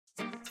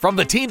From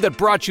the team that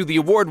brought you the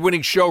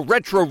award-winning show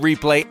Retro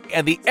Replay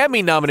and the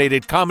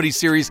Emmy-nominated comedy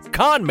series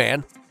Con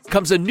Man,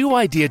 comes a new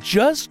idea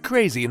just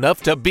crazy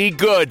enough to be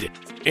good.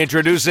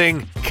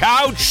 Introducing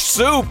Couch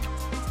Soup.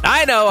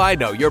 I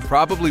know, you're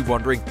probably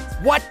wondering,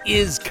 what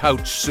is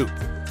Couch Soup?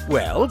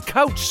 Well,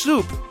 Couch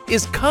Soup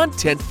is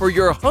content for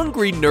your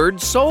hungry nerd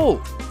soul.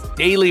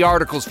 Daily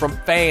articles from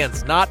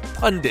fans, not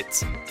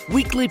pundits.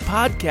 Weekly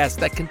podcasts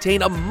that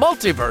contain a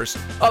multiverse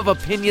of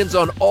opinions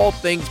on all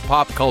things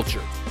pop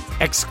culture.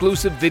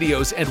 Exclusive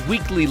videos and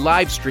weekly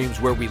live streams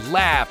where we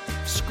laugh,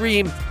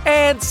 scream,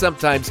 and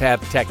sometimes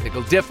have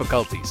technical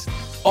difficulties.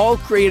 All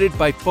created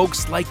by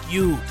folks like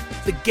you,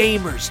 the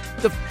gamers,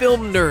 the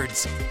film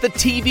nerds, the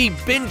TV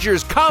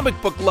bingers, comic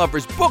book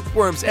lovers,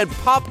 bookworms, and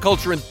pop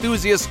culture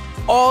enthusiasts,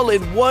 all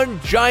in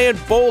one giant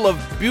bowl of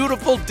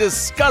beautiful,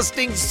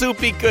 disgusting,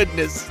 soupy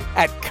goodness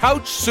at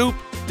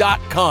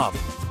CouchSoup.com.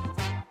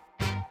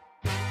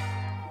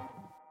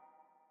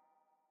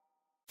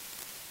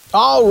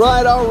 All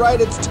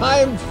right, it's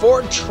time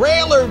for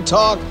Trailer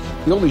Talk,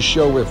 the only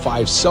show where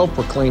 5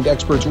 self-proclaimed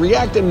experts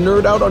react and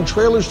nerd out on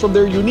trailers from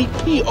their unique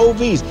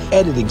POVs,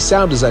 editing,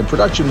 sound design,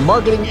 production,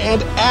 marketing,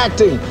 and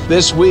acting.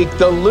 This week,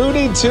 the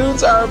Looney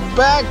Tunes are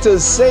back to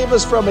save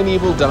us from an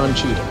evil Don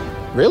Cheadle.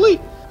 Really?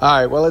 All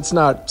right, well, it's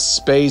not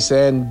Space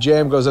and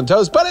Jam Goes on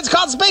Toast, but it's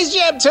called Space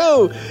Jam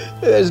 2.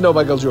 There's no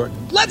Michael Jordan.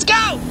 Let's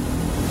go!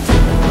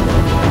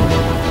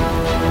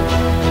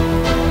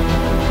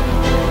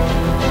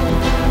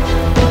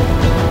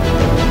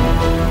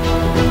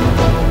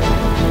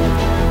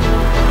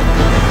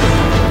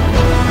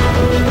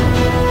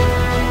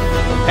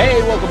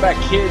 Hey, welcome back,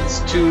 kids,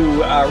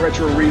 to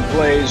Retro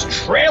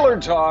Replays Trailer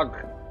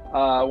Talk.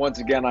 Once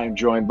again, I'm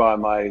joined by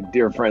my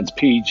dear friends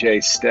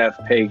PJ, Steph,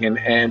 Pagan,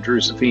 and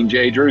Drusephine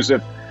J.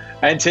 Druseph.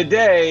 And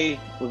today,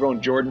 we're going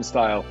Jordan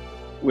style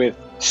with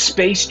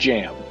Space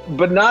Jam,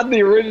 but not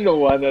the original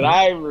one that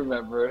I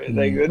remember,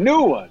 like the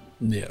new one.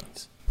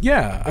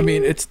 Yeah, I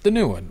mean, it's the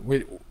new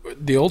one.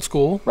 The old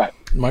school, right?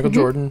 Michael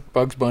Jordan,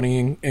 Bugs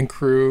Bunny, and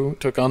crew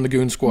took on the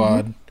Goon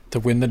Squad to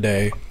win the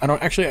day.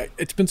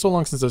 It's been so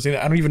long since I've seen it.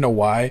 I don't even know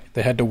why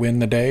they had to win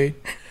the day,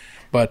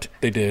 but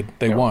they did.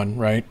 They won,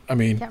 right? I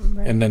mean,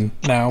 and then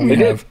now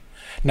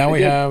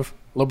we have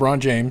LeBron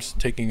James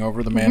taking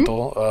over the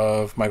mantle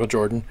of Michael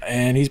Jordan,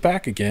 and he's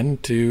back again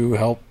to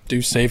help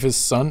save his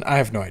son. I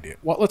have no idea.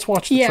 Well, let's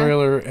watch the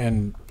trailer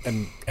and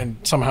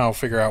somehow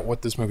figure out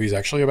what this movie is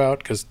actually about,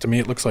 because to me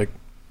it looks like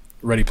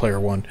Ready Player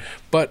One.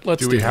 But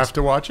let's do we have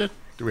to watch it?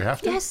 Do we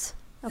have to? Yes.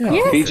 Okay.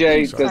 Yeah.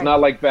 PJ does not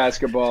like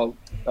basketball.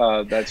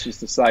 That's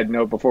just a side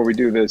note before we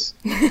do this.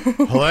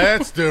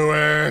 Let's do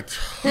it.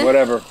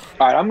 Whatever.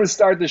 All right, I'm going to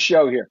start the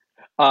show here.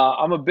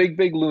 I'm a big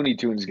Looney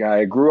Tunes guy.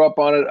 I grew up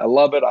on it. I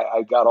love it.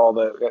 I got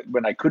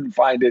when I couldn't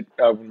find it,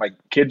 when my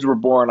kids were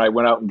born, I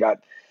went out and got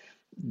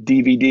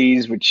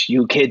DVDs, which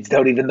you kids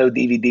don't even know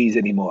DVDs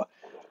anymore.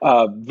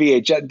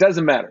 VHS,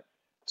 doesn't matter.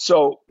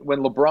 So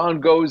when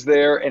LeBron goes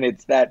there and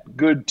it's that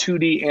good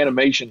 2D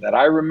animation that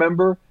I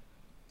remember,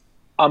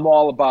 I'm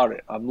all about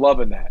it. I'm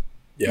loving that.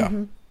 Yeah.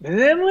 And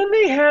then when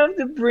they have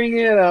to bring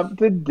it up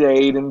to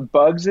date and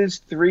Bugs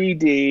is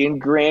 3D and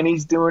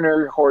Granny's doing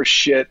her horse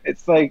shit,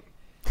 it's like,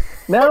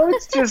 now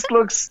it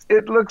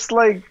looks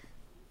like,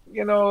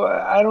 I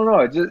don't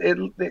know.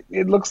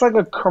 It looks like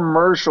a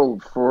commercial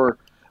for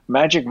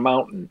Magic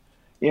Mountain.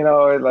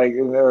 Like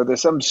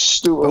there's some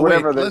stupid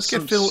whatever. Let's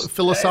get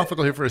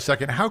philosophical here for a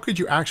second. How could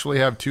you actually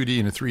have 2D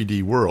in a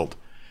 3D world?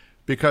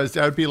 Because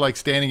that would be like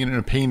standing in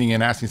a painting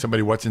and asking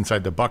somebody what's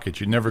inside the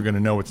bucket. You're never going to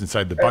know what's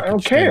inside the bucket. I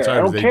don't care.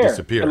 They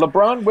disappear. And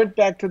LeBron went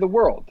back to the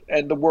world,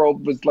 and the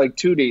world was like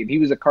 2D, and he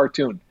was a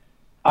cartoon.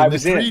 In the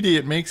 3D,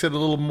 it makes it a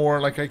little more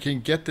like I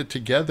can get it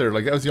together.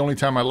 Like that was the only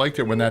time I liked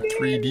it, when that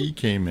 3D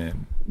came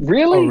in.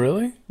 Really? Oh,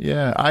 really?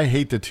 Yeah, I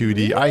hate the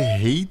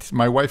 2D.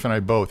 My wife and I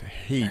both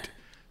hate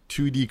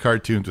 2D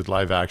cartoons with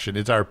live action.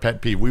 It's our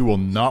pet peeve. We will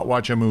not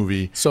watch a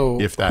movie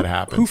if that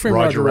happens. Who Framed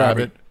Roger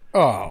Rabbit?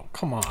 Oh,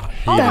 come on.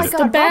 Oh my God,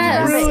 the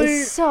best. Roger Rabbit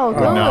is so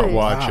good. Would not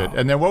watch it.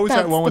 And then what was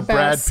that one with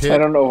Brad Pitt? I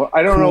don't know.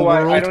 I don't know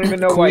why. I don't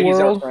even know why he's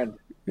our friend.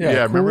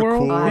 Yeah, remember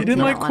Cool World? You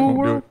didn't like Cool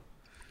World?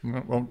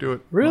 Won't do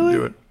it. Really? Won't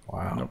do it.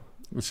 Wow. Nope.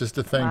 It's just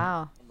a thing.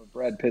 Wow.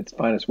 Brad Pitt's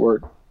finest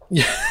work.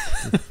 Yeah.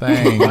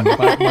 Thing.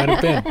 might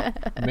have been.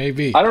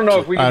 Maybe. I don't know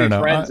if we can be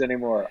friends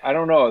anymore. I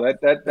don't know.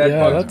 That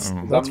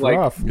that's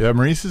rough. Yeah,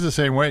 Maurice is the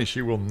same way.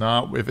 She will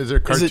not. If there's a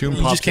cartoon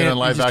pops in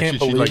live action,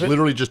 she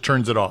literally just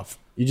turns it off.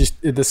 You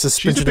just the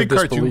suspension. She's a big of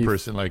cartoon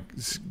person. Like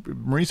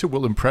Marisa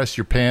will impress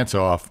your pants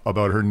off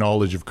about her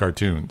knowledge of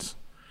cartoons.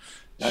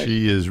 Nice.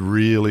 She is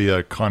really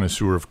a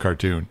connoisseur of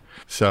cartoon.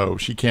 So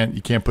you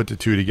can't put the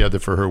two together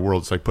for her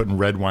world. It's like putting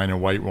red wine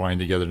and white wine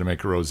together to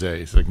make a rosé.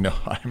 It's like, no,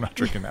 I'm not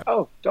drinking that.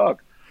 Oh,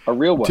 dog. A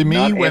real one. To me,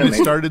 when animated.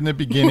 it started in the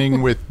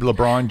beginning with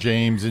LeBron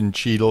James and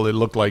Cheadle, it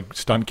looked like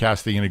stunt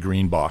casting in a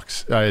green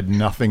box. I had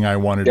nothing I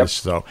wanted to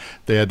show.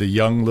 They had the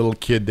young little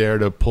kid there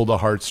to pull the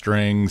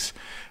heartstrings.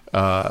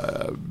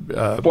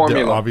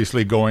 They're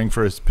obviously going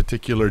for a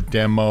particular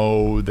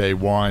demo. They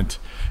want,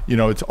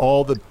 it's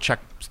all the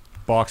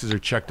boxes are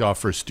checked off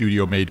for a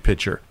studio-made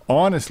picture.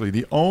 Honestly,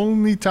 the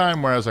only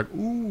time where I was like,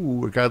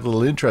 ooh, it got a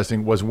little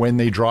interesting was when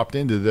they dropped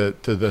into the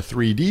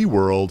 3D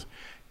world,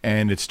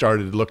 and it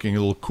started looking a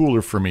little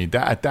cooler for me.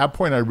 At that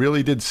point, I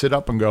really did sit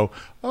up and go,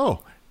 oh,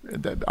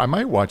 I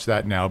might watch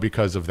that now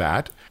because of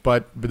that.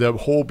 But the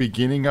whole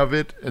beginning of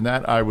it and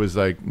that, I was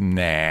like,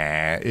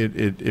 nah,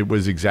 it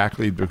was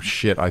exactly the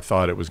shit I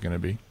thought it was going to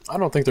be. I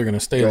don't think they're going to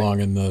stay long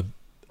in the...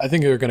 I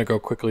think they're going to go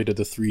quickly to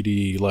the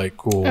 3D, like,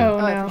 cool... Oh,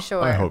 no. For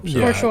sure. I hope so.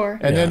 For sure.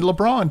 And then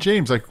LeBron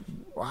James, like,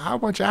 how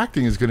much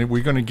acting is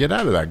we going to get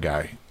out of that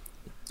guy?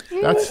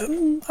 That's...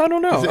 I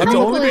don't know. It's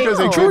only because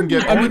they couldn't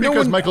get... Only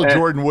because one- Michael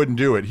Jordan wouldn't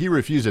do it. He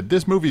refused it.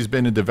 This movie's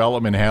been in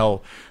development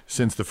hell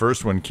since the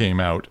first one came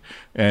out.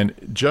 And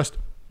just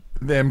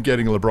them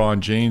getting LeBron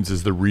James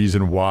is the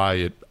reason why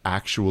it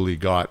actually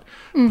got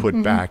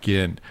put back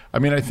in. I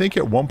mean, I think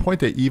at one point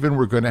they even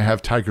were going to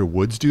have Tiger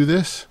Woods do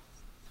this.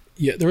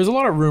 Yeah, there was a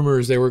lot of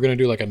rumors they were going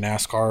to do like a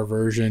NASCAR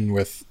version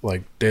with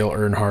like Dale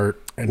Earnhardt.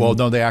 And Well,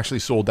 no, they actually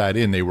sold that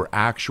in. They were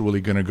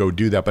actually going to go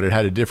do that, but it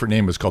had a different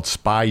name. It was called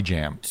Spy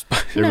Jam.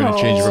 They were going to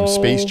change it from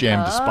Space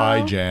Jam to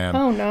Spy Jam.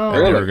 Oh, no.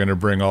 And they were going to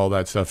bring all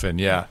that stuff in.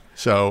 Yeah.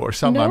 So, or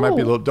something. I might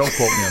be a No. little, don't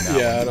quote me on that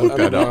yeah, I one. Look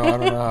that up. I don't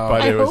know.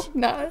 But I it was, hope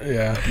not.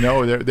 Yeah.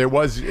 no, they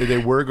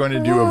were going to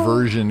do a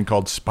version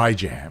called Spy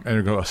Jam. And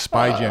they're going to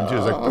Spy Jam too.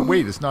 It's like, but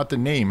wait, it's not the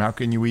name. How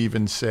can you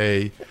even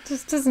say It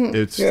just doesn't...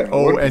 it's, Yeah.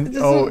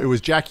 it was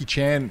Jackie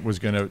Chan was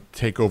going to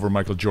take over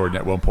Michael Jordan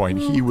at one point.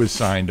 He was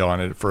signed on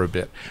it for a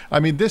bit.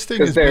 I mean, this thing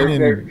has Because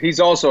been in... he's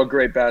also a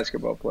great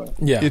basketball player.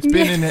 Yeah. It's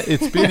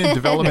been in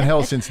development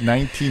hell since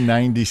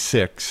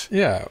 1996.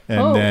 yeah. And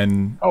Oh.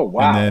 then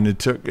wow. and then it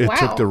took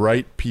Wow. the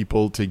right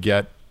people to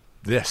get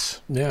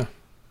this. Yeah.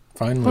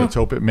 Finally. Let's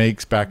hope it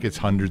makes back its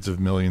hundreds of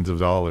millions of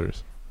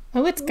dollars.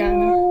 Oh, it's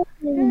gonna.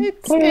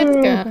 It's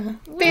gonna.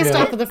 Based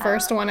Yeah. off of the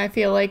first one, I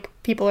feel like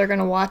people are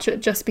gonna watch it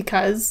just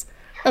because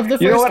of the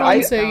You know first what, one.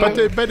 I- So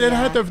But it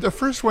had the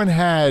first one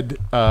had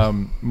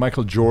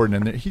Michael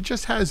Jordan, and he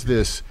just has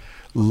this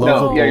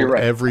lovable yeah, you're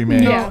right.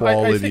 everyman Yeah. I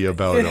quality think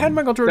about it him. had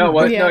Michael Jordan, No,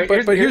 what- but,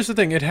 no, but here's the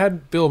thing: it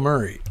had Bill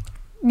Murray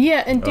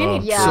yeah, and Danny.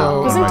 Oh, Yeah.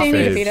 So- wasn't one of my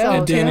Danny faves. DeVito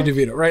and Danny too?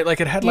 DeVito, right? Like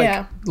it had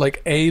Yeah.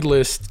 like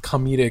A-list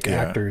comedic Yeah.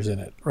 actors in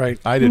it, right?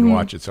 I didn't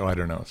watch it, so I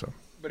don't know. So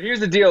But here's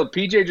the deal: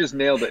 PJ just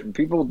nailed it, and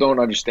people don't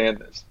understand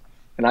this.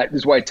 And this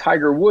is why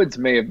Tiger Woods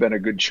may have been a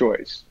good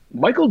choice.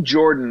 Michael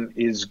Jordan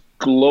is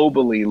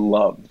globally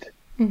loved.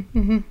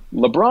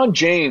 LeBron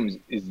James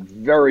is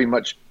very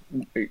much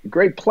a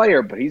great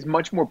player, but he's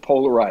much more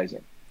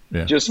polarizing.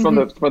 yeah, Just from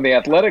the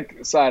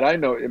athletic side, I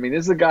know. I mean,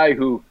 this is a guy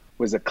who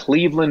was a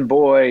Cleveland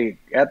boy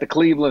at the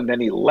Cleveland, then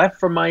he left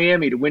for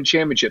Miami to win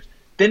championships.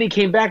 Then he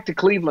came back to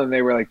Cleveland.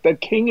 They were like, "The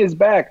king is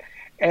back,"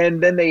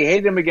 and then they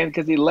hate him again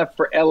because he left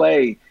for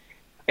L.A.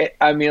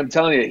 I mean, I'm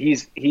telling you,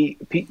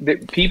 people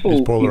He's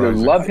either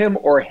polarizing. love him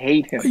or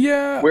hate him.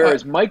 Yeah,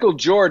 Whereas Michael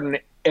Jordan,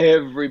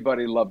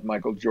 everybody loved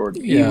Michael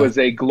Jordan. Yeah. He was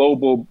a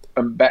global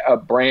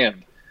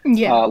brand.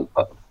 Yeah.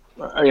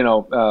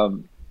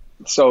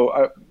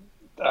 So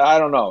I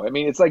don't know. I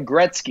mean, it's like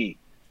Gretzky.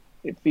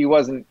 If he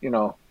wasn't,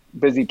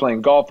 busy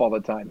playing golf all the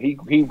time, he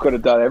could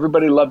have done it.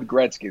 Everybody loved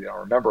Gretzky. They don't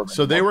remember him.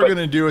 So they anymore, were but-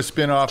 going to do a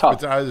spin-off.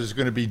 Tough. It was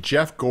going to be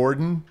Jeff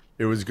Gordon.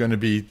 It was going to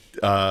be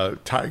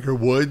Tiger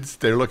Woods.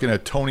 They're looking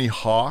at Tony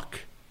Hawk.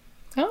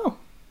 Oh.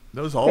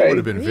 Those all Okay. would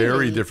have been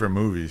very different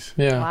movies.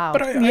 yeah. Wow.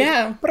 But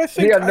Yeah. I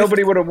think Yeah,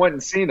 nobody would have went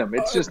and seen him.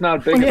 It's just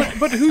not big enough.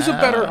 But who's a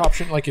better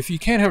option? Like, if you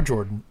can't have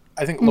Jordan,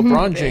 I think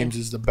LeBron James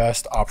is the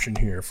best option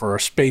here for a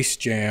Space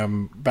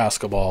Jam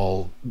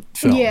basketball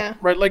film. Yeah.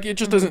 Right? Like, it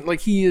just doesn't, like,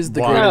 he is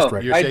the Wow. greatest No,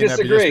 right You're I saying that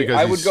just disagree. because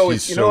I would go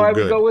with he's so I would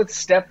good. go with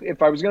Steph.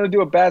 If I was going to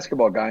do a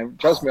basketball guy,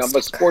 trust me, I'm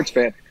a sports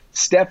fan.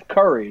 Steph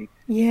Curry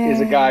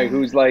is a guy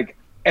who's like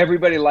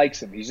everybody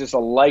likes him. He's just a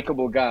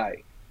likable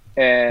guy,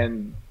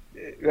 and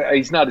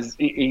he's not as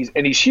he's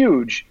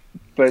huge.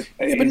 But,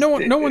 but no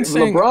one's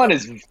saying- LeBron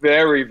is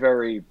very,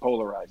 very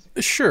polarizing.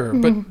 Sure,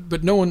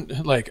 but no one,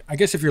 like, I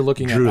guess if you're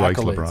looking Drew at likes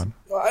accolades,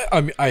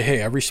 LeBron.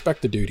 I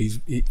respect the dude. He's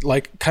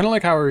like kind of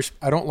like how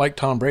I don't like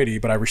Tom Brady,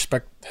 but I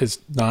respect his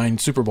 9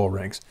 Super Bowl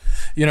rings.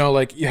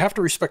 Like, you have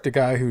to respect a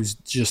guy who's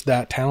just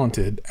that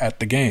talented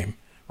at the game,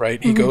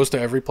 right? He goes to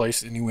every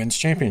place and he wins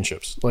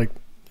championships. Like,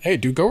 hey,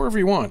 dude, go wherever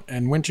you want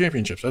and win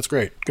championships. That's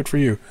great. Good for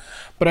you.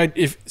 But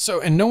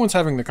and no one's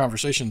having the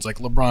conversations like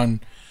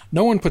LeBron.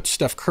 No one puts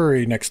Steph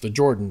Curry next to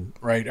Jordan,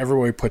 right?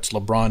 Everybody puts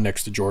LeBron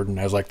next to Jordan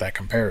as like that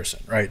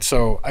comparison, right?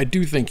 So I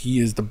do think he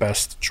is the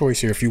best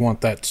choice here if you want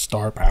that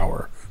star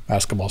power,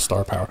 basketball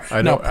star power.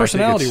 Now,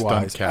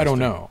 personality-wise, I don't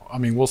know. I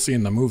mean, we'll see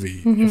in the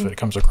movie if it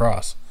comes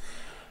across.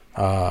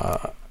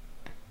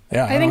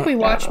 Yeah, I think we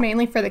watch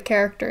mainly for the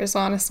characters,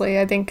 honestly.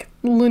 I think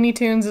Looney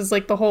Tunes is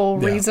like the whole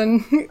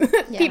reason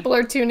people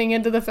are tuning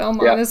into the film,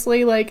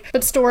 honestly. Like,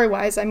 but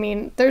story-wise, I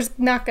mean, there's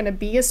not going to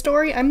be a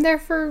story. I'm there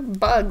for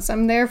Bugs.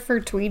 I'm there for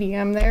Tweety.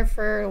 I'm there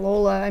for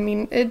Lola. I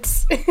mean,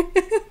 it's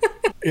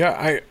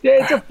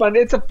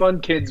it's a fun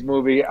kids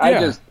movie.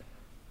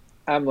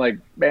 I'm like,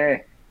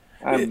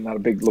 I'm not a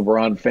big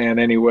LeBron fan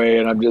anyway,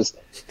 and I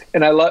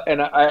don't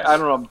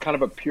know. I'm kind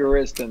of a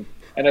purist, and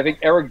And I think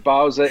Eric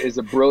Bauza is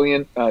a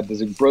brilliant,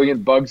 does a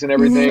brilliant Bugs and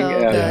everything.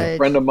 A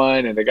friend of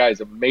mine, and the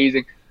guy's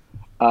amazing.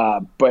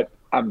 But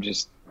I'm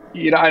just,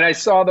 and I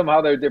saw them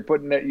how they're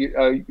putting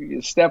that.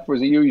 Steph,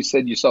 was it you? You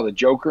said you saw the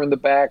Joker in the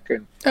back,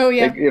 and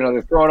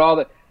they're throwing all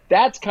that.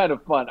 That's kind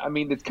of fun. I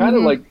mean, it's kind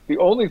of like the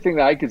only thing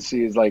that I could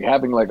see is like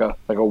having like a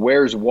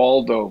Where's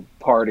Waldo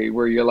party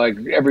where you're like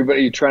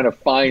everybody trying to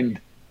find.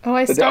 Oh,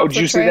 I stopped.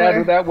 Did you see that?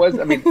 Who that was?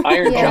 I mean,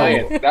 Iron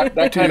Giant.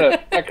 That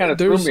kind of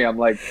threw me. I'm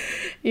like, I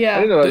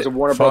didn't know that was a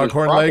Warner Brothers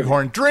Foghorn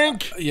Leghorn.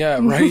 Drink. Yeah,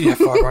 right. Yeah,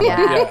 Foghorn.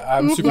 Yeah,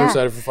 I'm super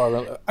excited for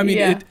Foghorn. I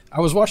mean, I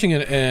was watching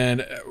it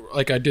and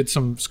like I did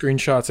some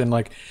screenshots and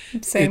like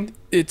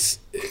it's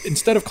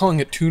instead of calling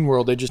it Toon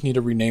World, they just need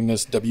to rename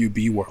this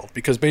WB World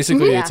because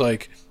basically it's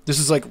like this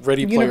is like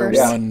Ready Player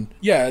One.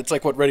 Yeah, it's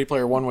like what Ready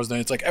Player One was.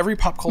 It's like every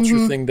pop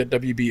culture thing that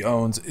WB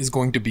owns is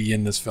going to be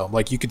in this film.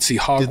 Like you could see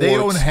Hogwarts. Did they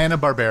own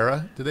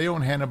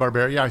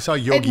Hanna-Barbera? Yeah, I saw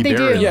Yogi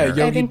Bear. Yeah,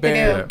 Yogi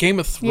Bear. Game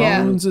of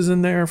Thrones is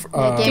in there.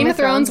 Game of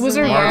Thrones,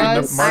 Wizard of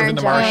Oz, Marvin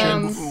the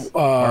Martian.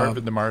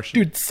 Marvin the Martian.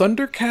 Dude,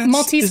 Thundercats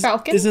Maltese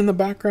Falcon is in the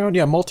background.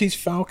 Yeah, Maltese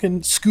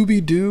Falcon,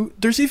 Scooby-Doo.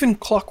 There's even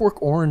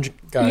Clockwork Orange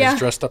guys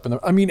dressed up in them.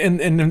 I mean,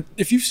 and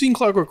if you've seen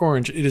Clockwork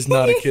Orange, it is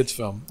not a kid's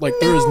film. Like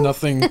there is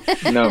nothing.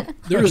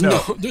 There's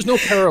no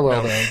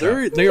parallel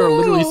there. They are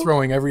literally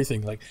throwing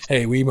everything. Like,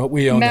 hey, we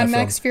own Mad that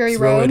Max film. Fury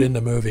Throw Road. it in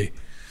the movie.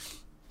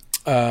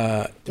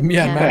 I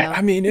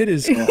mean, it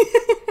is.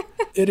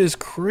 It is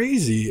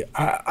crazy.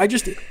 I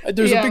just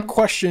there's a big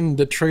question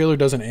the trailer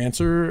doesn't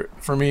answer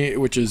for me,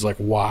 which is like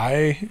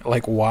why?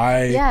 Like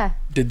why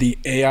did the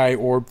AI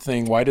orb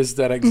thing? Why does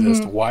that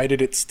exist? Why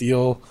did it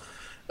steal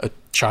a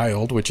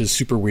child, which is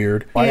super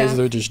weird? Why is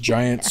there this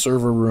giant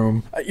server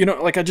room?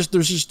 Like I just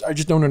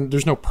don't.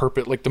 There's no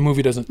purpose. Like the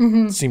movie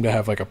doesn't seem to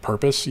have like a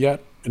purpose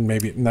yet, and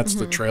that's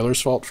the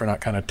trailer's fault for not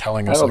kind of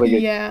telling us.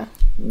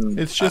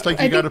 It's just like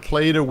you got to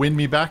play to win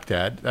me back,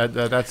 Dad.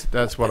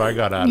 That's what I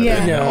got out of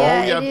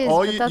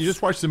it. You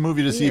just watch the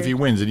movie to see if he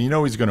wins, and you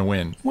know he's going to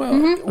win.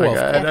 Well,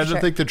 I don't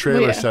think the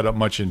trailer set up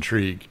much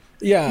intrigue.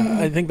 Yeah,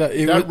 I think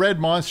that red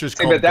monster's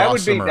called but that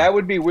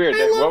would be weird.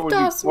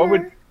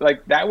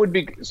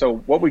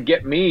 What would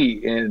get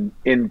me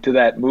into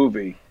that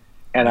movie,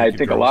 and I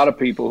think a lot of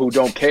people who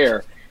don't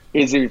care,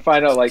 is if you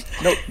find out like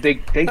they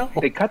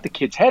cut the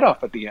kid's head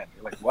off at the end.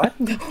 You're like, what?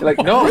 You're like,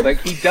 no,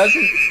 like he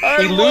doesn't.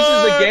 He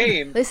loses the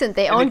game. Listen,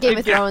 they own Game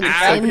of Thrones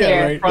in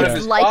there.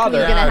 It's likely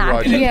going to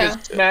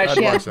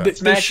happen.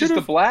 Smashes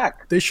the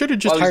black. They should have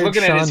just hired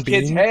looking Sean at his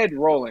kid's Bean head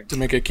rolling to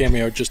make a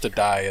cameo just to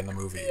die in the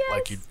movie.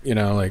 Like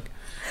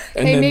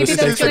and hey, then maybe the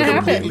that's stakes are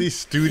gonna completely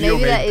studio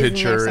made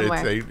picture.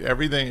 It's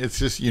everything. It's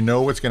just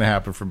what's going to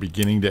happen from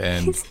beginning to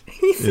end.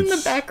 He's in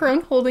the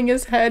background holding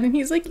his head, and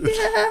he's like,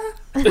 "Yeah."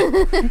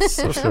 You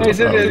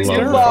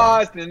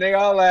lost, and they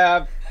all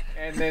laugh,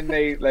 and then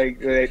they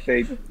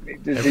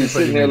he's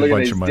sitting there looking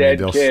at his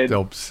dead kid.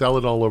 They'll sell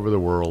it all over the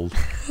world,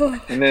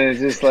 and then it's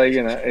just like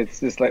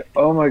it's just like,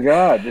 oh my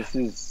god, this,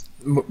 and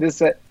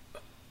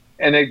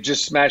it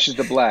just smashes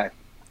the black.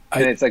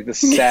 And it's like the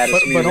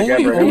saddest music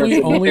ever.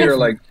 Only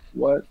like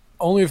what?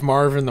 Only if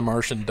Marvin the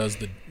Martian does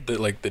the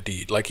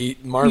deed. Like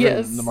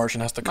Marvin the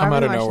Martian has to come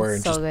out of nowhere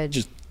and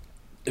just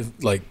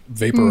like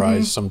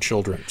vaporize some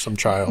child.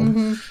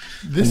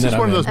 This is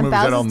one of those movies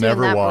that I'll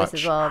never watch.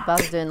 As well.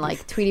 Bowser's doing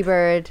like Tweety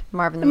Bird,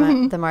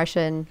 Marvin the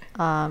Martian,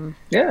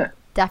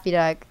 Daffy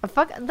Duck.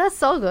 That's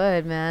so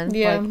good, man.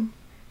 Yeah. Like,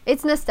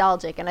 it's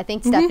nostalgic, and I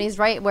think Stephanie's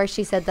right where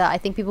she said that I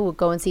think people would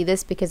go and see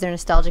this because they're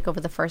nostalgic over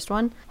the first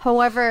one.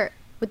 However,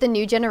 with the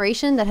new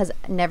generation that has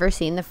never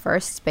seen the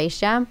first Space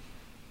Jam,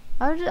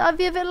 I'd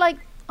be a bit like,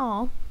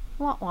 oh,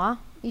 wah.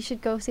 You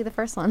should go see the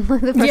first one.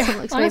 The first one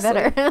looks way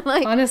better.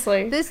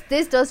 Honestly.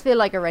 This does feel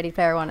like a Ready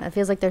Player One. It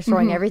feels like they're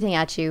throwing everything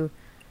at you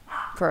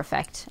for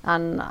effect.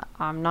 And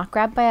I'm not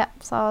grabbed by it,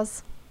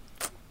 Saws.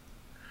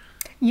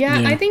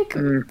 Yeah, I think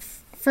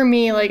for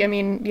me,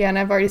 and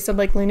I've already said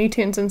like Looney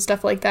Tunes and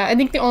stuff like that. I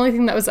think the only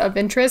thing that was of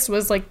interest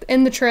was like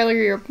in the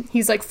trailer,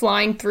 he's like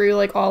flying through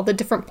like all the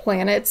different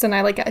planets, and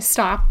I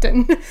stopped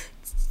and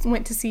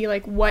went to see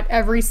like what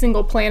every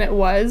single planet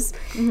was,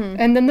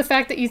 and then the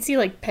fact that you see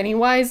like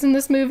Pennywise in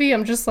this movie,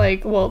 I'm just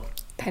like, well,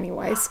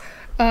 Pennywise,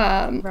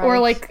 or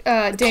like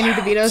Danny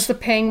DeVito's the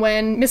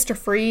Penguin, Mr.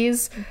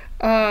 Freeze.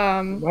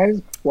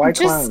 Why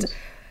clowns?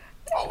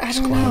 I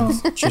don't know.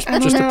 Just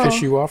to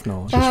piss you off,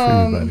 Nolan. Just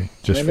for you, buddy.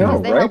 Just for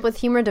you. They help with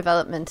humor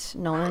development,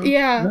 Nolan.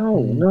 Yeah.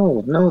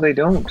 No, they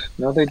don't.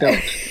 No, they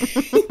don't.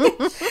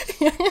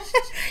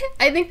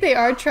 I think they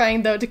are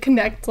trying though to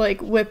connect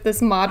like with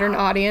this modern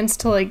audience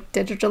to like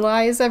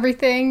digitalize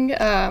everything.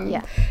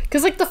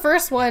 Because like the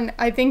first one,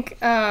 I think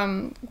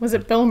was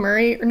it Bill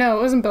Murray? No,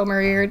 it wasn't Bill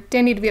Murray or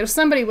Danny DeVito.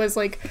 Somebody was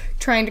like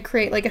trying to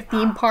create like a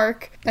theme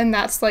park, and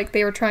that's like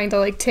they were trying to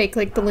like take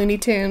like the Looney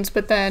Tunes,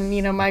 but then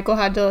Michael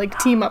had to like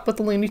team up with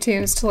the Looney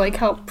Tunes to like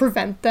help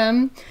prevent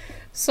them.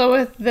 So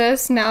with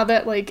this, now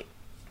that like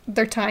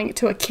they're tying it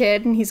to a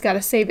kid and he's got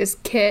to save his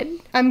kid,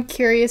 I'm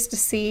curious to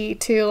see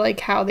too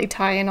like how they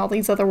tie in all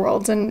these other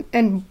worlds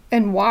and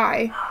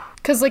why.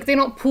 because like they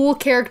don't pull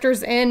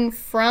characters in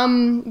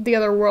from the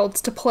other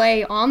worlds to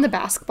play on the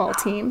basketball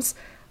teams.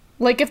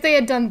 Like if they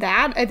had done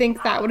that, I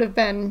think that would have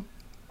been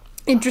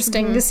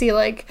interesting to see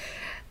like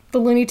the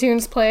Looney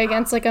Tunes play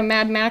against like a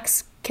Mad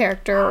Max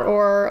character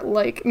or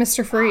like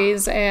Mr.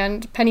 Freeze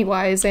and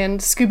Pennywise and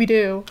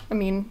Scooby-Doo. I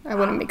mean, I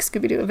wouldn't make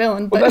Scooby-Doo a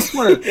villain, but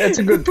Well, that's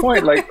a good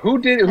point. Like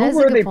who That is a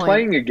were good they point.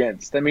 playing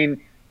against? I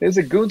mean, there's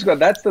a Goon Squad.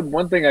 That's the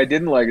one thing I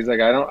didn't like is like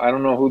I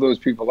don't know who those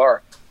people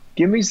are.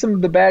 Give me some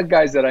of the bad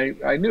guys that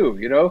I knew,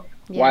 you know?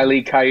 Yeah. Wile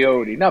E.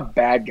 Coyote. Not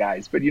bad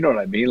guys, but you know what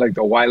I mean? Like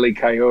the Wile E.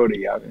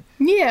 Coyote. I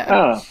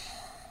yeah.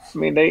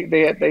 mean,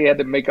 they had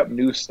to make up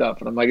new stuff,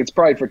 and I'm like, it's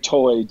probably for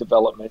toy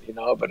development, you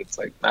know. But it's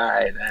like,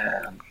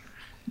 nah.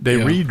 They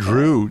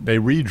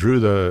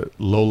redrew the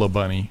Lola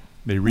Bunny.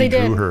 They redrew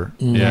did. her.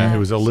 Yeah, Yeah, it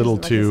was a she little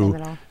doesn't look the too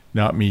same at all.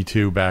 not Me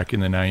Too back in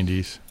the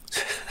 90s.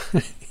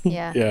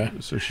 Yeah. Yeah.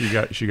 So she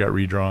got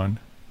redrawn.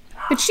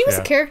 But she was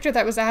Yeah. a character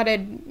that was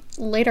added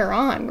later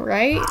on,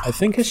 right? I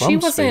think 'Cause from she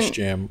Space wasn't-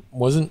 Jam.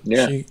 Wasn't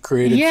Yeah. she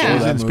created Yeah. for She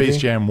was that in movie?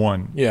 Space Jam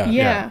 1. Yeah.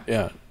 Yeah.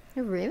 Yeah.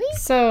 Really?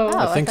 So Oh,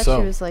 I think thought so.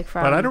 she was like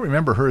from. But I don't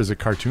remember her as a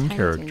cartoon Tiny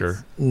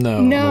character. Toons.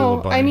 No. no,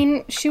 Lola Bunny. I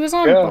mean she was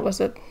on Yeah. what was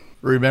it?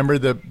 Remember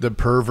the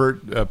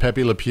pervert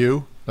Pepe Le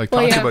Pew? Like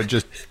Well, talking yeah. about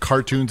just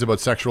cartoons about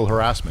sexual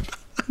harassment.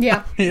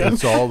 Yeah.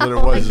 That's all that it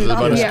was. It was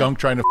about a Yeah. skunk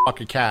trying to fuck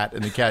a cat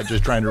and the cat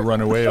just trying to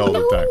run away all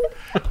the time.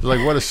 It's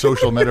like what a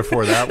social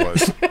metaphor that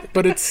was.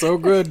 But it's so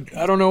good.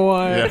 I don't know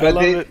why. Yeah. I But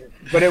love it.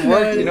 but it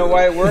worked. You know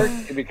why it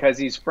worked? Because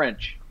he's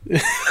French.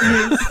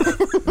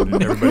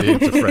 And everybody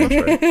hates the French,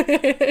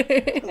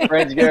 right?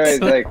 French guy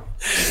is like,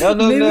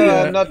 no,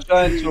 I'm not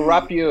trying to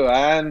rap you.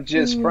 I'm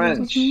just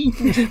French.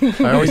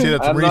 I always say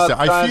that to I'm Marisa. not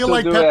I trying feel to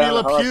like do Pepe a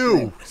Le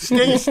Pew.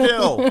 Stay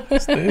still.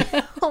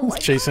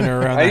 Chasing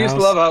her around I the used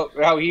house. to love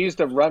how he used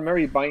to run. Remember,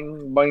 he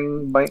bang,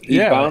 bang, bang. He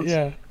Yeah. bounced.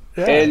 Yeah.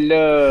 Yeah.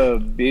 Hello,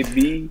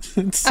 baby.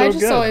 It's so I just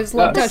good. always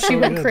loved how That's she so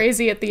went good.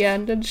 crazy at the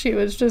end and she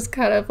was just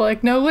kind of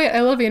like, no, wait,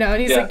 I love you now.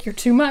 And he's Yeah. like, you're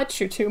too much,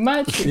 you're too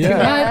much, you're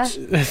Yeah.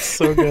 too much. It's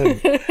so good.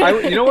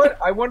 You know what?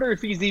 I wonder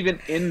if he's even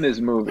in this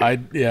movie. No,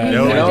 They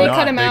he's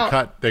cut him not.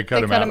 out. They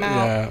cut him cut out. him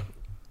out.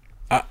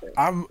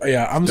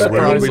 Yeah. I'm The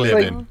world surprised we live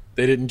like, in.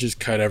 they didn't just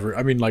cut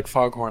I mean like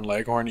Foghorn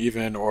Leghorn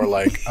even or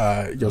like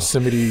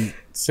Yosemite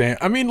Sam.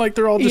 I mean like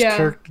they're all just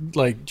Yeah.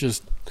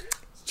 Just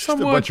a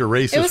somewhat bunch of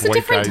was racist a white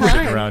different guys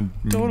sitting time. around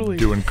Totally.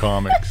 doing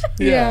comics.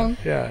 Yeah.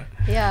 Yeah.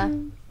 Yeah.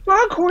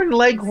 Foghorn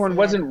Leghorn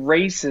wasn't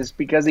racist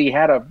because he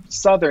had a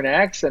southern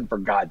accent, for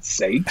God's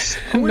sakes.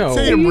 I wouldn't No.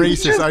 say him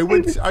racist. I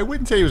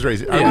wouldn't say he was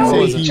racist. Yeah, I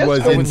would he say he wasn't. was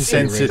I wouldn't say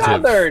insensitive.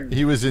 Southern.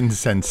 He was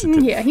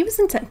insensitive. Yeah, he was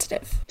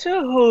insensitive. To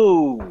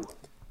who?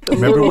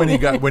 Remember when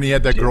he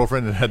had that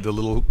girlfriend and had the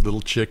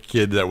little chick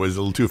kid that was a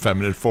little too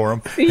feminine for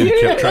him, and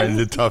he kept trying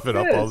to tough it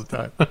up all the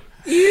time.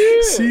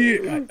 See,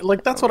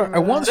 like that's what I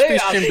want They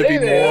Space are Jam to be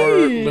baby.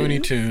 more Looney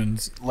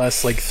Tunes,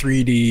 less like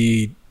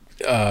 3D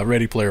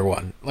Ready Player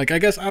One. Like I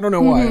guess I don't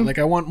know why. Like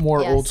I want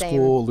more Yeah, old same.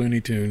 school Looney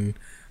Tune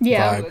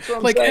Yeah. vibe. That's what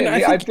I'm Like saying. and I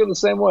I think feel the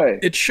same way.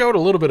 it showed a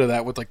little bit of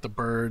that with like the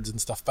birds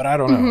and stuff, but I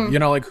don't know. You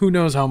know, like who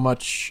knows how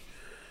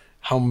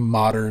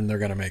modern they're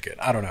gonna make it.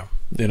 I don't know.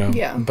 You know.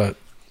 Yeah. But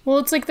Well,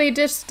 it's like they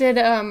just did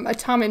a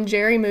Tom and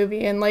Jerry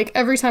movie, and like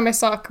every time I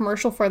saw a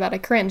commercial for that, I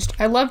cringed.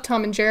 I loved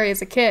Tom and Jerry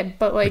as a kid,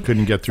 but like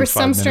couldn't get through for 5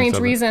 some minutes strange of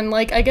it. reason,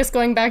 like I guess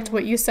going back to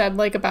what you said,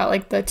 like about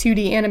like the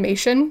 2D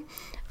animation,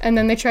 and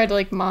then they tried to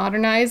like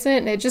modernize it,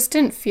 and it just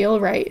didn't feel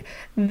right.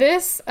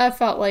 This I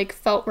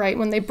felt right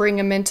when they bring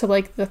him into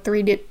like the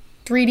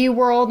 3D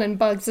world, and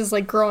Bugs is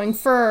like growing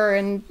fur,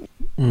 and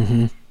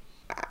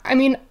I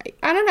mean,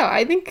 I don't know.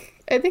 I think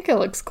it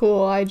looks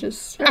cool.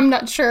 I'm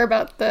not sure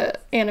about the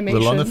animation.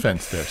 Little on the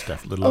fence there,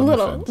 Steph. Little A on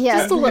little. the fence. Yeah.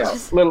 Just a little.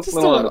 Little, Just a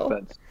little on little. the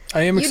fence.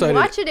 I am You'd excited.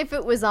 watch it if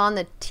it was on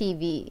the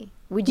TV.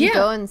 Would you Yeah.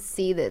 go and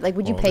see that? Like,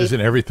 would you Well, pay?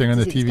 isn't everything on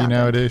the to see this TV content?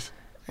 nowadays?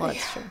 Well,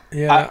 that's true.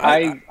 Yeah.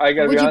 I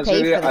gotta Would be you honest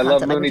pay with you. for the I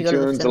love content? Like, would Looney you go to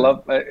the Tunes. I cinema?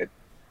 love.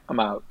 I'm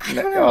out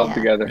know.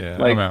 altogether. Yeah,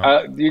 like I'm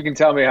out. you can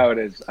tell me how it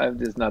is. I'm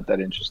just not that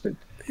interested.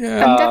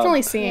 I'm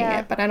definitely seeing Yeah.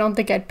 it, but I don't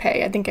think I'd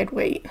pay. I think I'd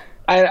wait.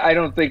 I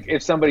don't think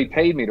if somebody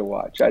paid me to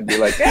watch, I'd be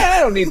like, I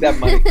don't need that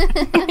money.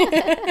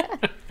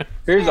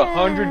 Here's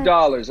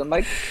 $100. I'm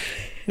like,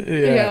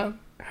 Yeah.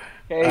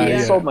 hey, you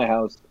yeah. sold my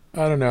house.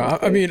 I don't know.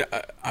 I mean,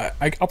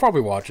 I'll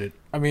probably watch it.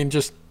 I mean,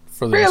 just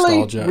for the Really?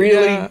 nostalgia.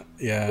 Really?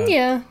 Yeah.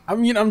 Yeah. I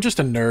mean, I'm just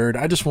a nerd.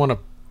 I just want to.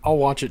 I'll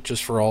watch it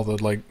just for all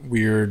the like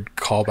weird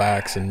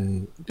callbacks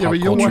and Yeah, pop but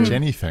you'll culture. watch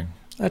anything.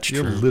 That's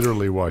You'll true.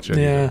 literally watch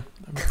anything. Yeah.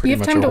 I'm pretty You have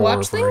much time a to whore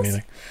watch for things?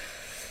 anything.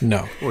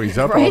 No. Well, he's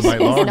up Right? all night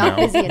He's long not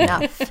now. busy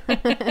enough.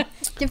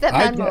 Give that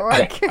man more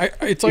work.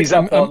 It's like He's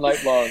up all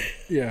night long.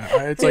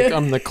 Yeah, it's like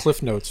I'm the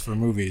Cliff Notes for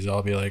movies.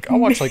 I'll be like, I'll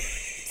watch like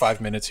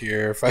 5 minutes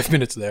here, 5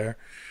 minutes there,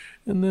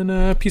 and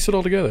then piece it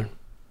all together.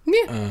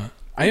 Yeah.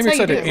 I am That's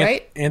how you excited. do it,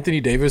 right? Anthony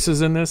Davis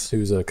is in this,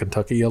 who's a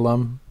Kentucky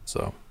alum.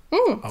 So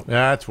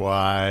That's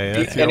why.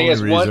 That's the And he only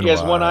has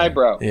reason one why.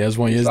 eyebrow. he has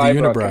one. He has His the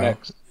eyebrow unibrow.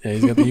 connects. Yeah,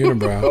 he's got the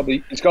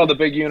unibrow. It's called the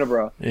big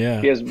unibrow.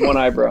 Yeah. He has one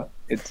eyebrow.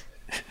 It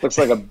looks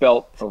like a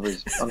belt on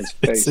his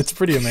face. It's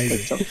pretty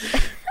amazing.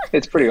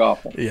 It's pretty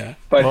awful. Yeah.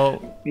 But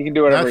Well, you can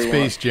do whatever That's you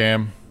Space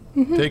Jam.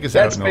 Take us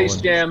That out,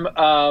 Space Nolan.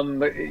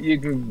 Jam, you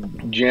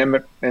can jam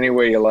it any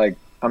way you like.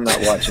 I'm not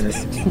watching it.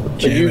 But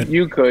Jam it.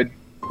 you could.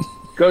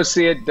 Go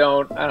see it,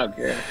 don't. I don't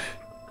care.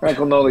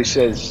 Uncle Noli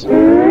says,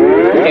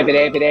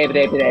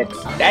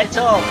 that's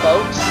all,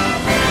 folks.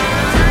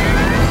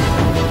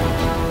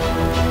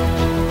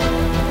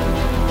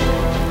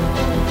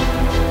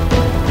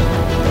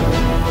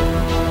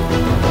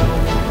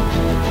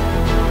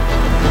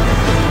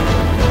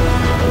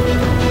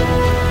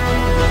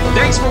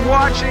 Thanks for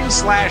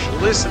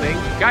watching/listening.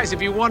 Guys,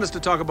 if you want us to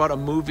talk about a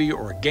movie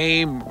or a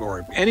game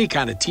or any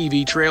kind of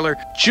TV trailer,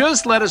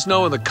 just let us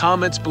know in the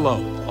comments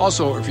below.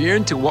 Also, if you're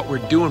into what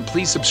we're doing,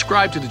 please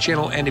subscribe to the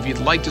channel. And if you'd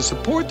like to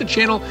support the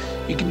channel,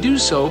 you can do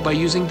so by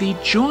using the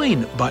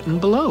join button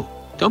below.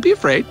 Don't be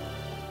afraid.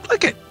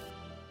 Click it.